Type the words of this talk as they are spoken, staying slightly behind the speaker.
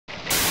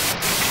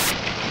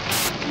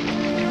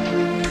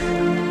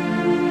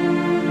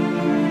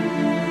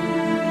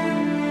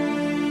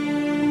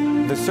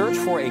The search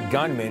for a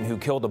gunman who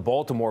killed a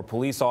Baltimore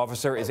police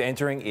officer is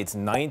entering its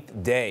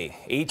 9th day.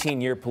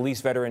 18-year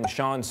police veteran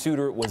Sean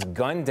Suiter was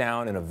gunned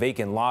down in a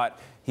vacant lot.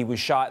 He was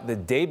shot the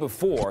day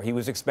before he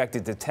was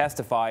expected to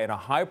testify in a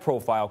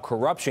high-profile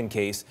corruption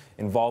case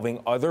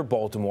involving other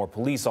Baltimore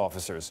police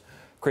officers.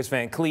 Chris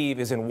Van Cleve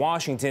is in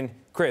Washington.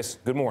 Chris,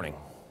 good morning.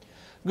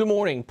 Good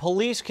morning.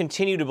 Police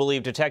continue to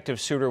believe Detective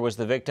Suiter was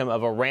the victim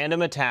of a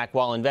random attack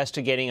while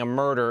investigating a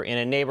murder in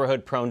a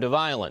neighborhood prone to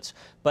violence.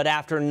 But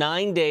after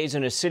 9 days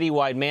in a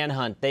citywide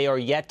manhunt, they are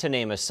yet to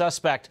name a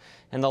suspect,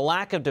 and the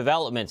lack of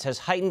developments has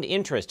heightened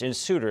interest in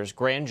Suiter's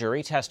grand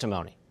jury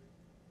testimony.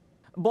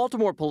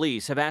 Baltimore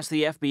police have asked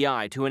the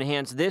FBI to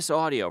enhance this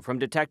audio from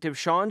Detective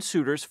Sean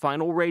Suiter's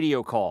final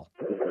radio call.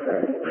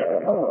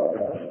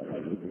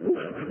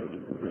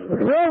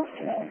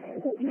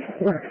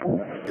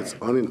 It's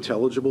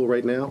unintelligible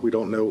right now. We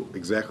don't know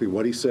exactly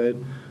what he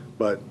said,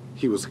 but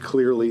he was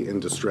clearly in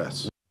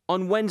distress.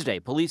 On Wednesday,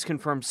 police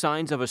confirmed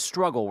signs of a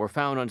struggle were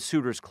found on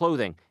Suiter's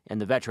clothing, and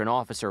the veteran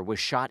officer was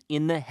shot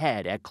in the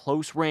head at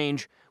close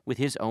range with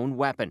his own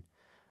weapon.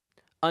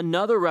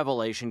 Another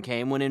revelation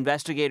came when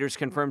investigators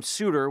confirmed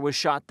Suiter was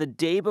shot the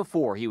day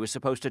before he was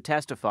supposed to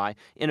testify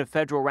in a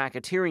federal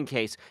racketeering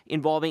case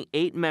involving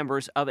 8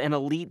 members of an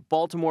elite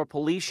Baltimore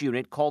police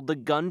unit called the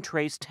Gun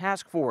Trace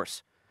Task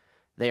Force.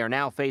 They are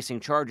now facing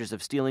charges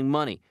of stealing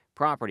money,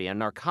 property, and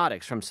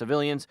narcotics from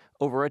civilians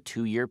over a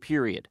 2-year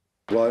period.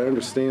 Well, I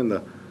understand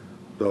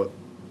the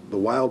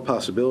wild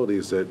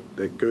possibilities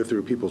that go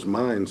through people's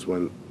minds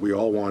when we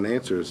all want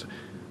answers.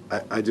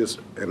 I just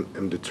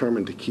am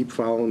determined to keep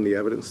following the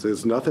evidence.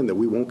 There's nothing that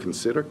we won't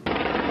consider.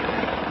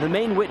 The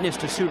main witness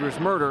to Suiter's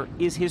murder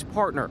is his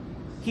partner.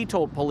 He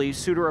told police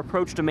Suiter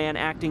approached a man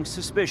acting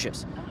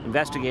suspicious.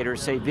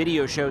 Investigators say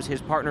video shows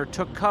his partner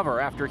took cover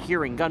after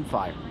hearing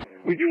gunfire.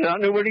 We do not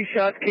know where these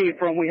shots came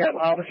from. We have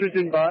officers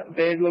in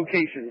bad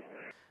locations.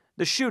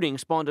 The shooting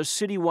spawned a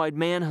citywide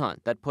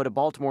manhunt that put a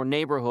Baltimore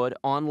neighborhood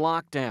on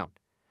lockdown.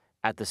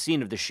 At the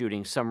scene of the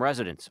shooting, some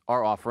residents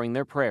are offering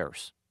their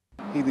prayers.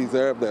 He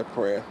deserved that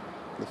prayer.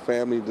 The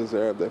family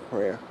deserved that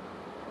prayer.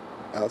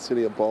 Our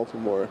city of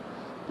Baltimore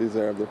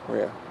deserved the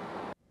prayer.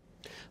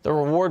 The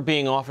reward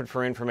being offered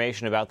for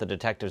information about the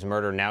detective's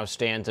murder now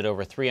stands at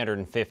over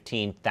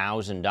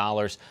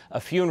 $315,000. A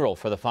funeral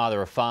for the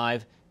father of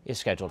 5 is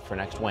scheduled for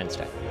next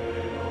Wednesday.